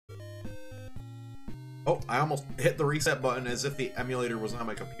Oh, I almost hit the reset button as if the emulator was on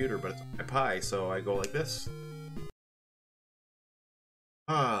my computer, but it's on my Pi, so I go like this.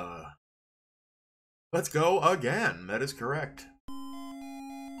 Let's go again. That is correct.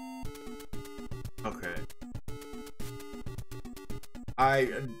 Okay.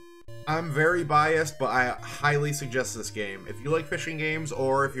 I'm very biased, but I highly suggest this game. If you like fishing games,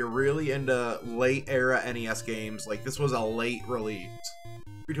 or if you're really into late era NES games, like this was a late release.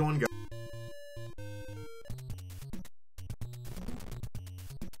 3, 2, 1, go.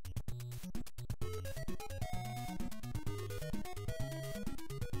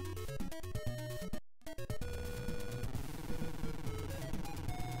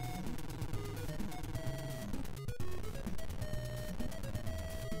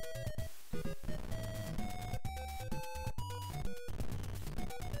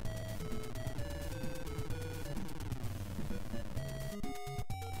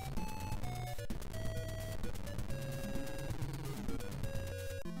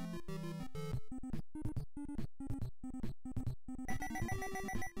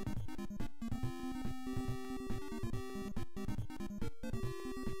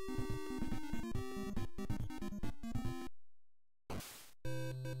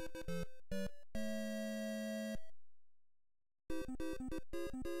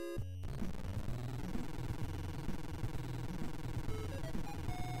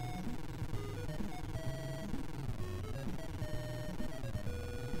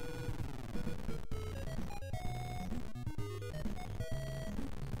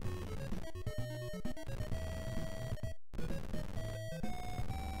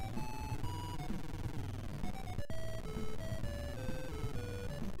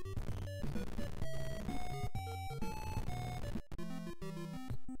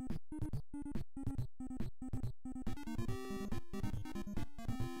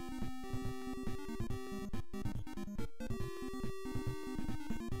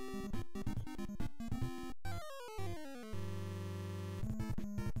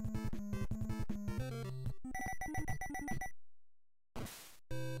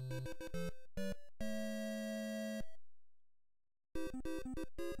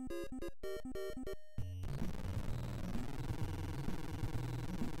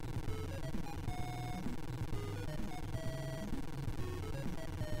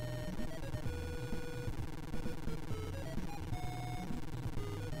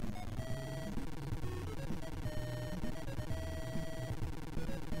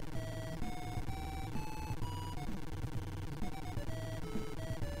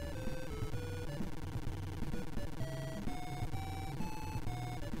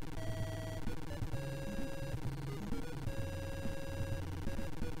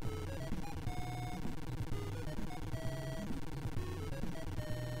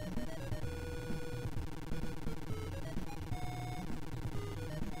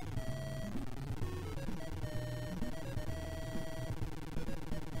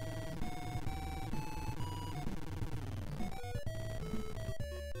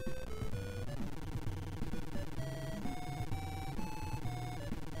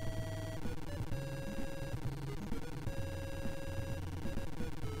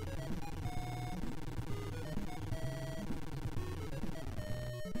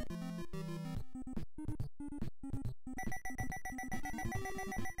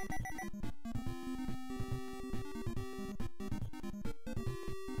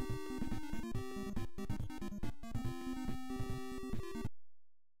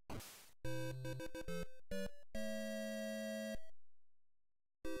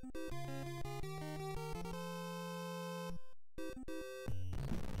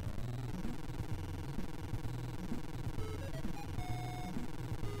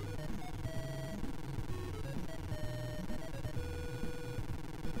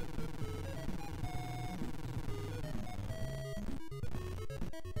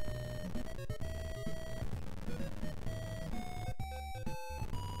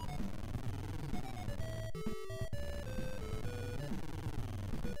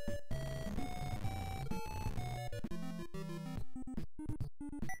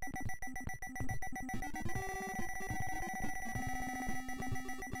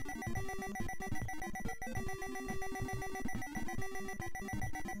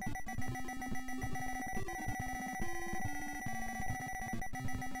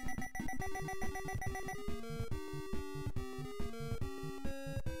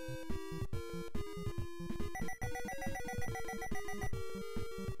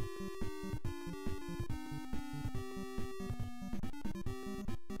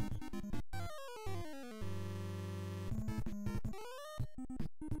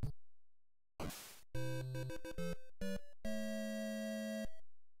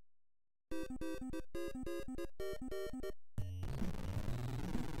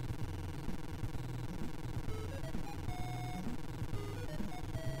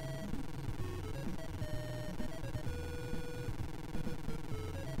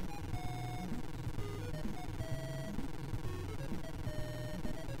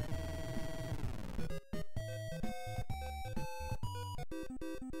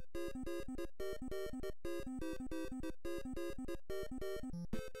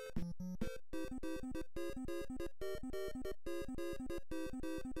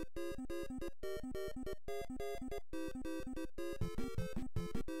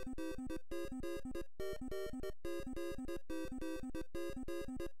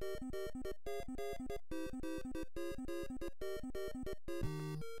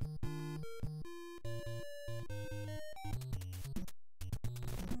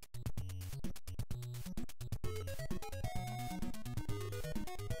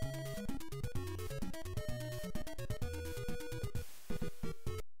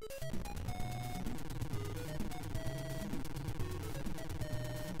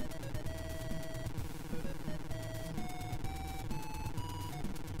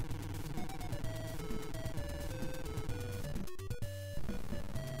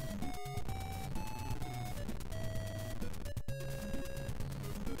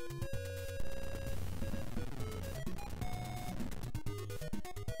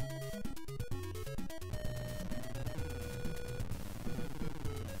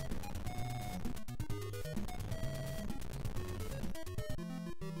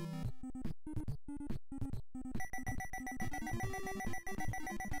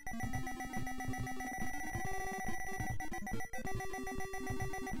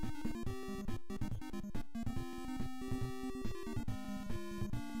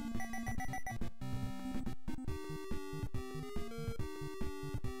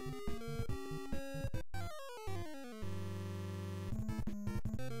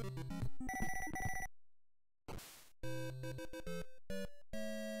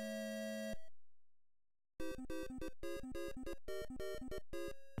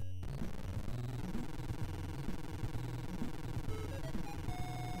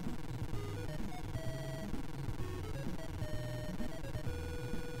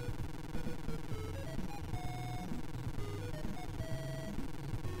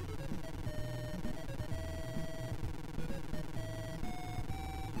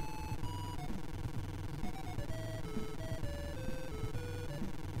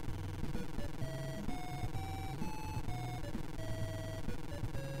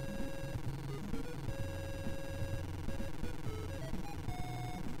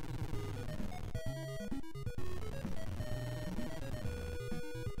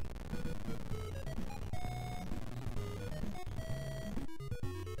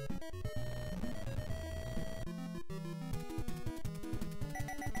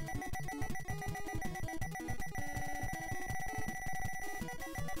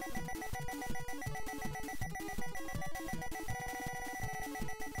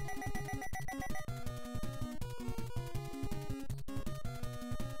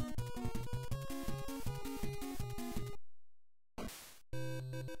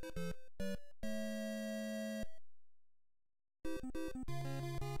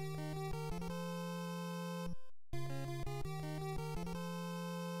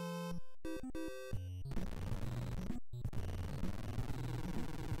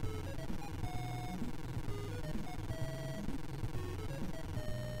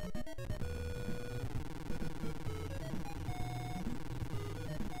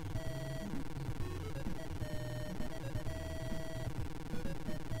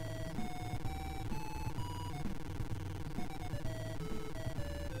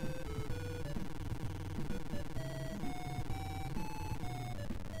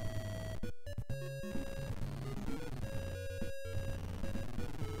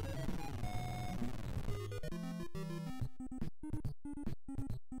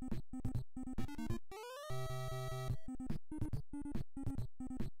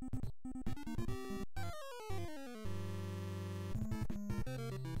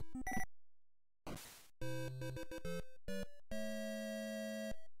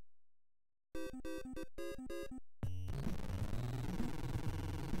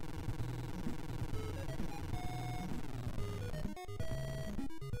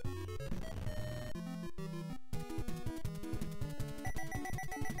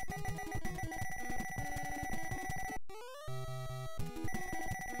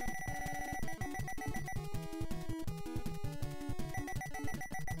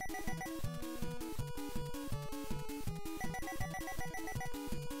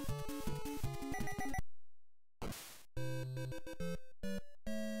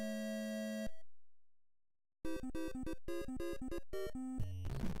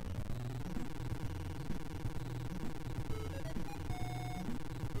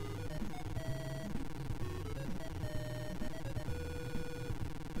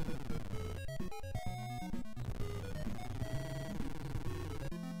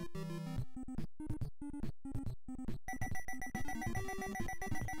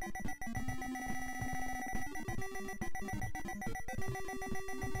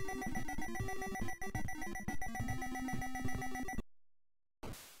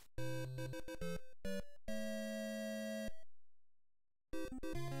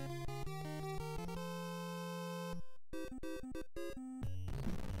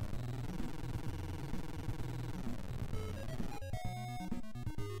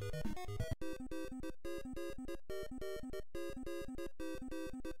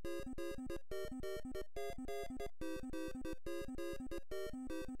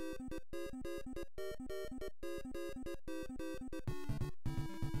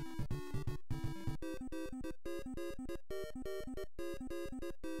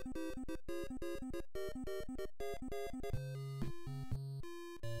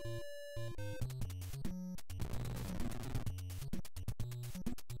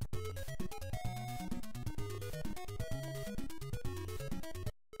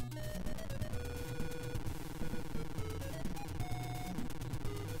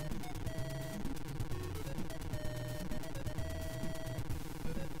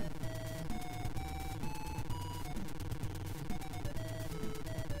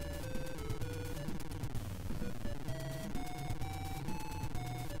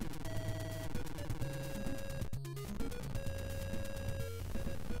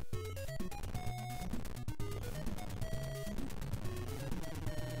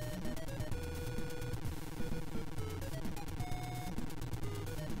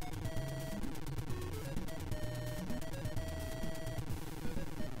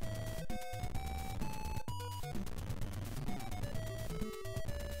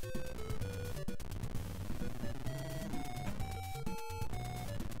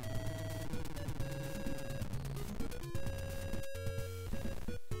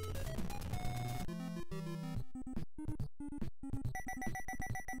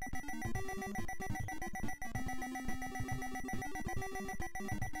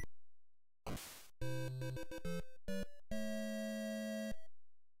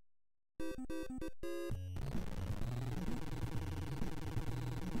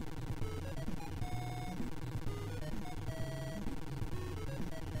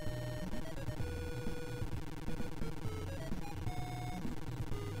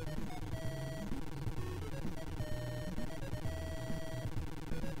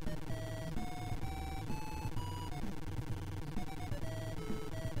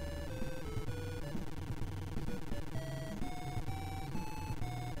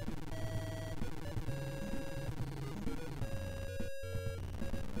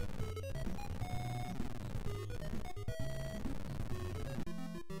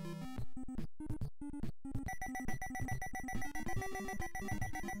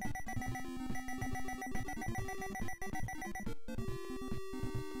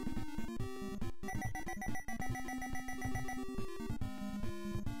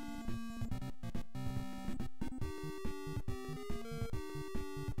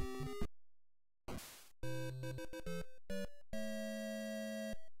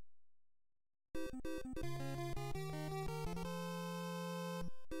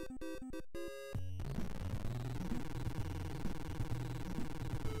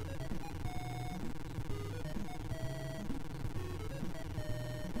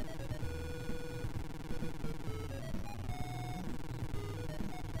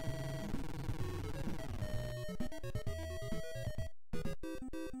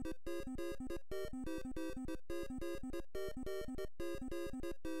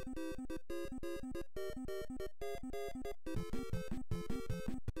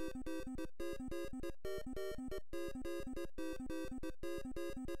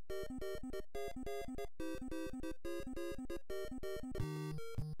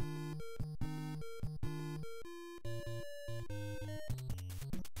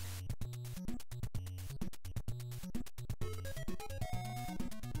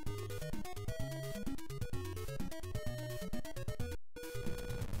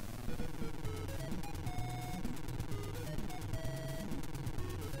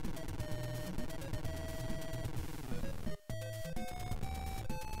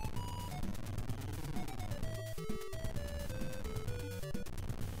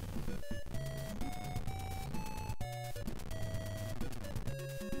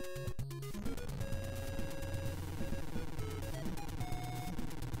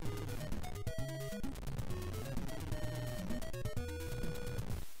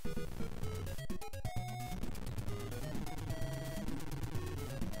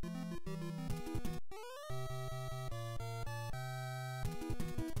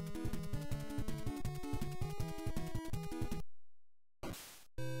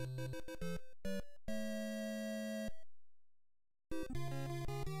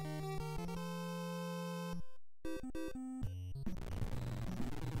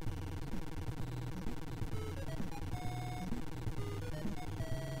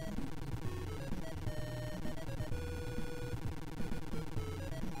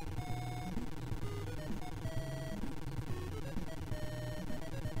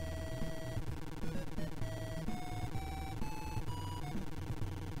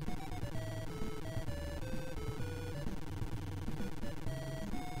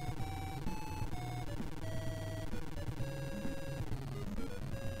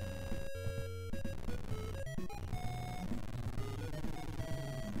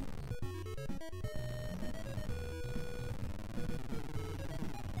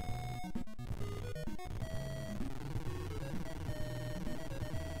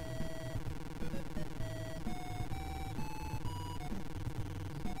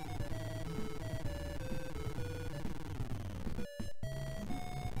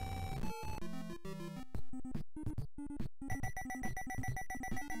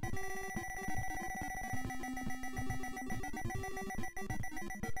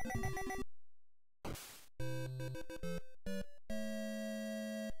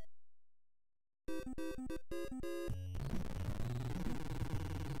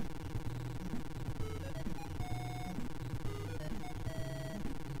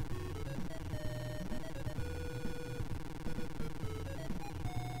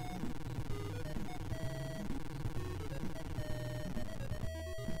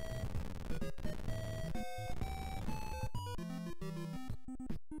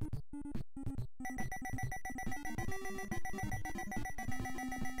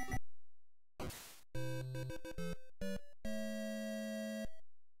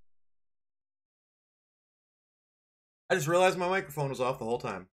 I just realized my microphone was off the whole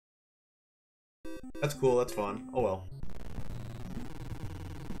time. That's cool, that's fun. Oh well.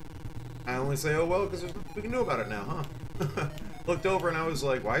 I only say oh well because there's nothing we can do about it now, huh? Looked over and I was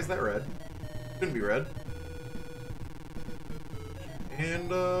like, why is that red? Shouldn't be red.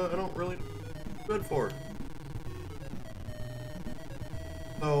 And I don't really know what good for it.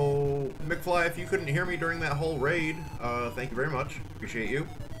 So, McFly, if you couldn't hear me during that whole raid, thank you very much. Appreciate you.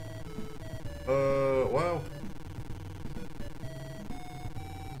 Wow.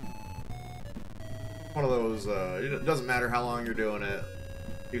 One of those, it doesn't matter how long you're doing it,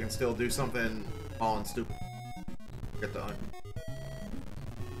 you can still do something small and stupid. Get done.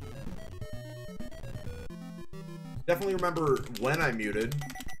 Definitely remember when I muted.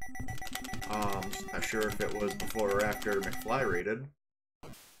 Just not sure if it was before or after McFly raided.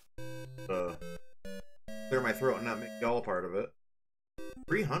 Clear my throat and not make y'all a part of it.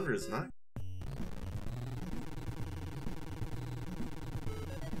 300 is not.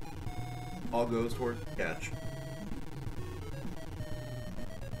 All goes towards the catch.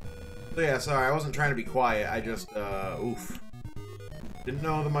 So yeah, sorry, I wasn't trying to be quiet. I just, oof. Didn't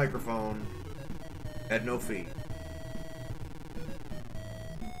know the microphone. Had no feet.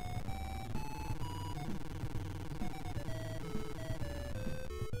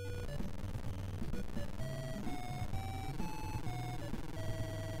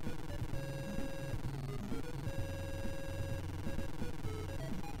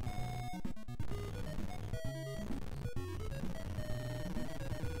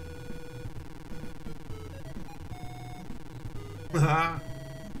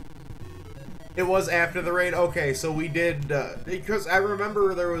 It was after the raid? Okay, so we did, because I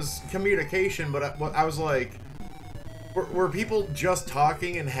remember there was communication, but I was like, were people just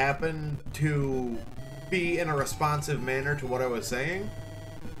talking and happened to be in a responsive manner to what I was saying?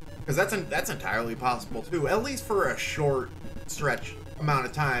 Because that's entirely possible too, at least for a short stretch amount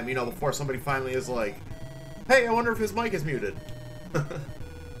of time, you know, before somebody finally is like, hey, I wonder if his mic is muted.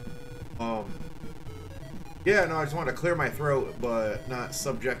 Yeah, no, I just wanted to clear my throat, but not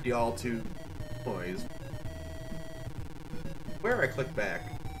subject y'all to noise. Where I click back?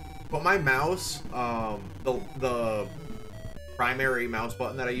 But my mouse, the primary mouse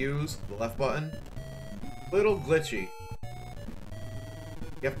button that I use, the left button, little glitchy.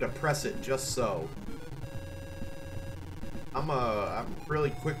 You have to press it just so. I'm really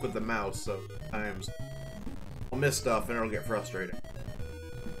quick with the mouse, so sometimes I'll miss stuff and it'll get frustrating.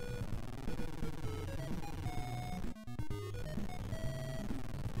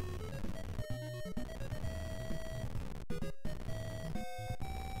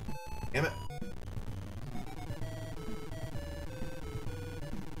 Damn it.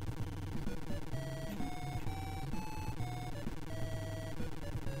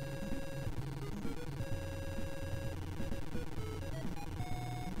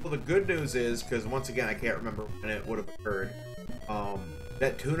 Well, the good news is, because once again, I can't remember when it would have occurred,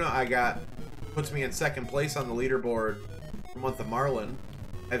 that tuna I got puts me in second place on the leaderboard for month of Marlin,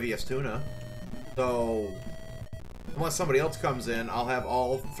 Heaviest Tuna. So unless somebody else comes in, I'll have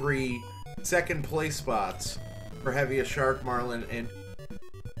all 3 second place spots for Heaviest Shark, Marlin, and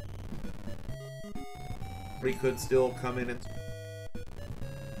we could still come in and...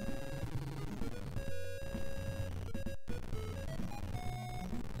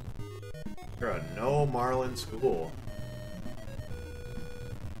 You're a no Marlin school.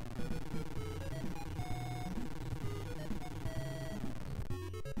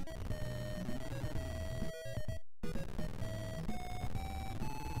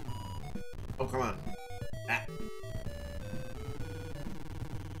 Oh, come on. Ah.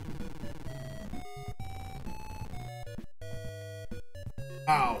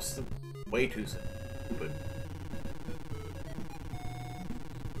 Oh, way too stupid.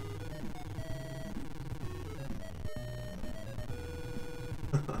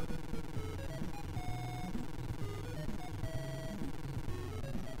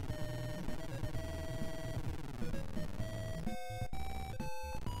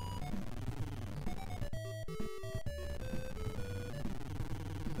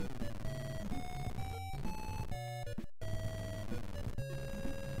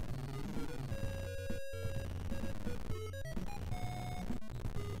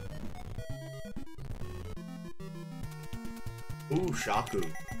 Ooh, Shaku.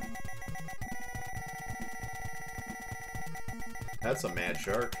 That's a mad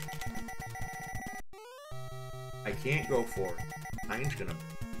shark. I can't go for it. I ain't gonna...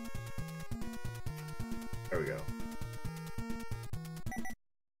 There we go.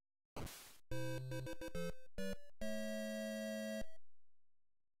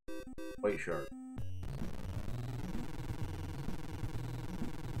 White shark.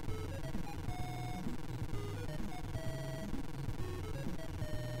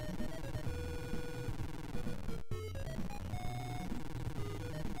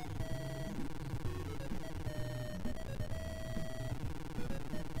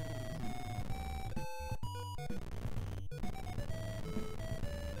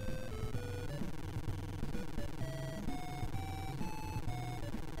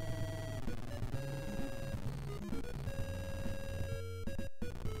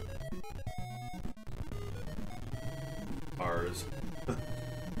 Bars.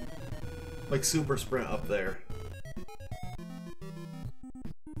 Like super sprint up there.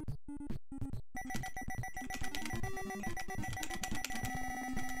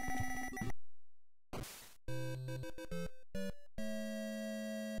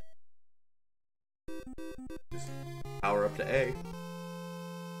 Just power up to A.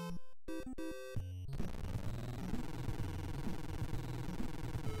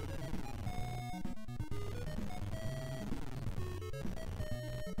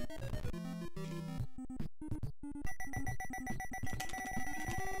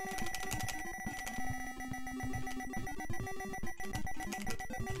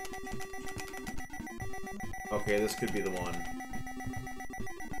 Okay, this could be the one.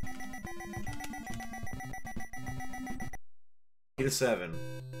 Need a 7.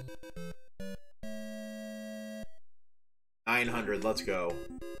 900, let's go.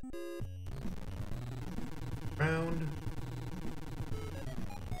 Round.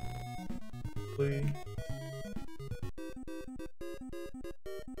 Please.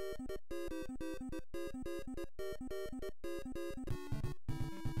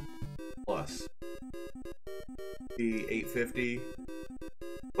 Plus. The 850.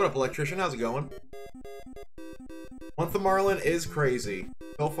 What up, electrician? How's it going? Month of Marlin is crazy.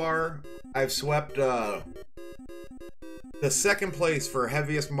 So far, I've swept the second place for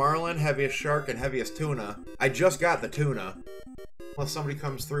Heaviest Marlin, Heaviest Shark, and Heaviest Tuna. I just got the Tuna. Unless somebody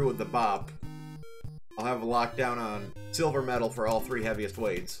comes through with the bop, I'll have a lockdown on silver medal for all 3 heaviest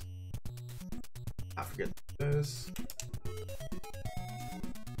weights. I forget this.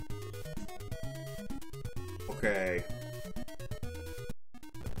 Okay.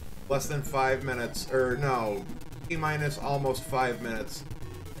 Less than 5 minutes, or no, T-minus almost 5 minutes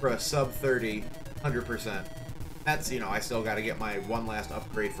for a sub 30, 100%. That's, you know, I still gotta get my one last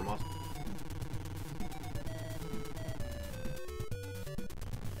upgrade for muscle.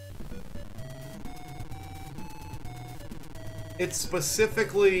 It's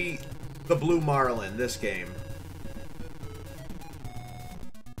specifically the Blue Marlin, this game.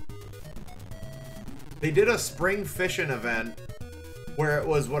 They did a spring fishing event where it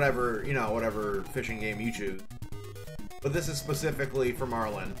was whatever, you know, whatever fishing game you choose. But this is specifically for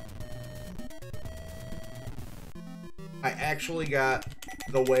Marlin. I actually got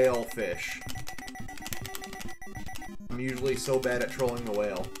the whale fish. I'm usually so bad at trolling the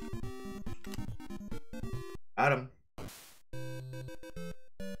whale. Got him.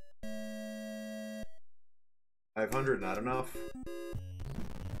 500, not enough.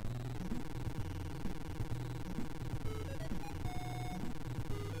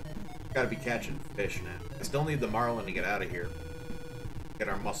 Gotta be catching fish now. I still need the marlin to get out of here. Get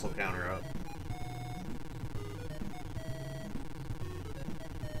our muscle counter up.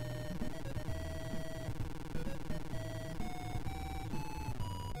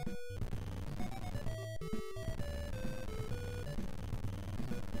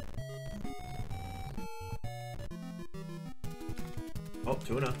 Oh,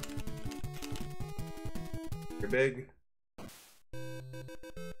 tuna. You're big.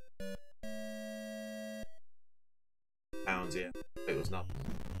 Pounds, yeah. It was nothing.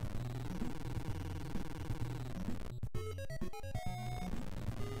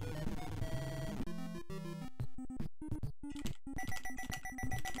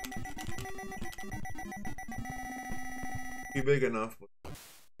 Be big enough, but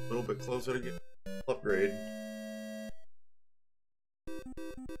a little bit closer to get upgrade.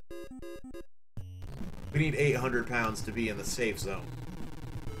 We need 800 pounds to be in the safe zone.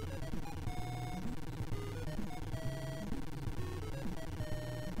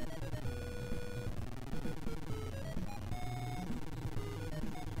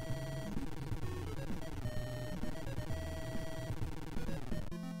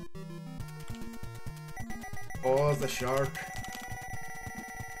 Oh, the shark.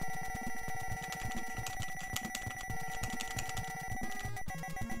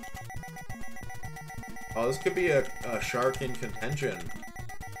 Oh, this could be a shark in contention.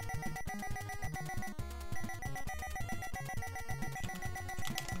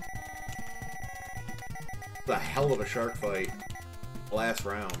 It's a hell of a shark fight. Last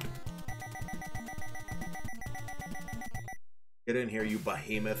round. Get in here, you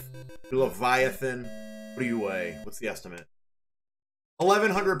behemoth. You leviathan. What do you weigh? What's the estimate?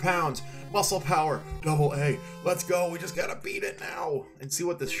 1,100 pounds. Muscle power. Double A. Let's go. We just gotta beat it now. And see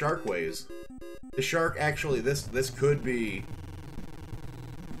what this shark weighs. The shark, actually, this could be...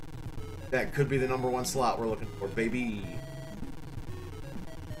 That could be the #1 slot we're looking for, baby.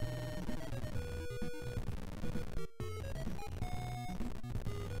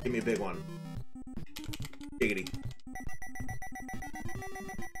 Give me a big one. Giggity.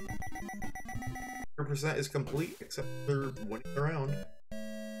 100% is complete, except they're winning the round.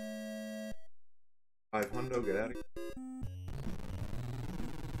 500, get out of here.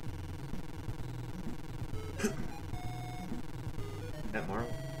 That Marlin.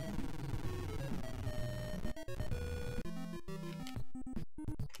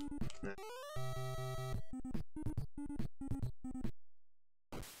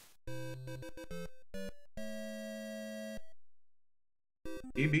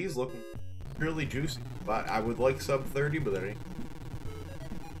 DB's looking really juicy, but I would like sub 30, but that ain't.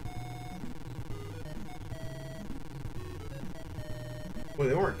 Boy,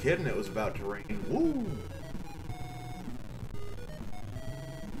 they weren't kidding, it was about to rain. Woo!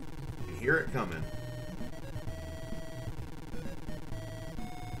 hear it coming.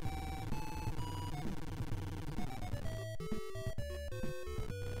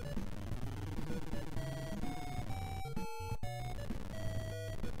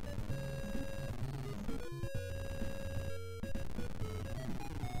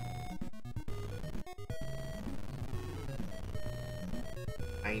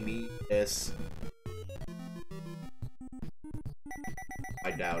 I need this.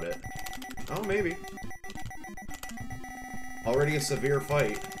 I doubt it. Oh, maybe. Already a severe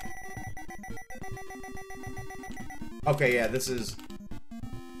fight. Okay, yeah, this is...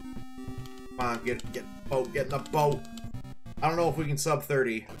 Come on, get the boat, get in the boat. I don't know if we can sub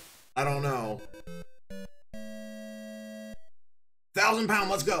 30. I don't know. 1,000 pound,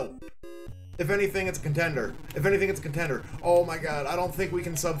 let's go! If anything, it's a contender. If anything, it's a contender. Oh my god, I don't think we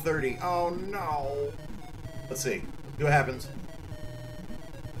can sub 30. Oh no. Let's see. See what happens.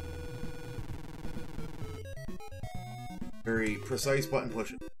 Very precise button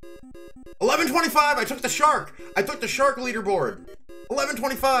pushing. 11:25! I took the shark! I took the shark leaderboard!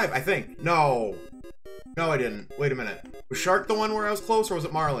 11:25, I think. No. No, I didn't. Wait a minute. Was shark the one where I was close, or was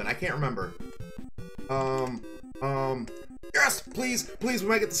it Marlin? I can't remember. Yes! Please! Please, we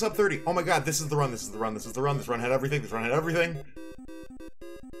might get the sub 30. Oh my god, this is the run, this is the run, this is the run. This run had everything, this run had everything.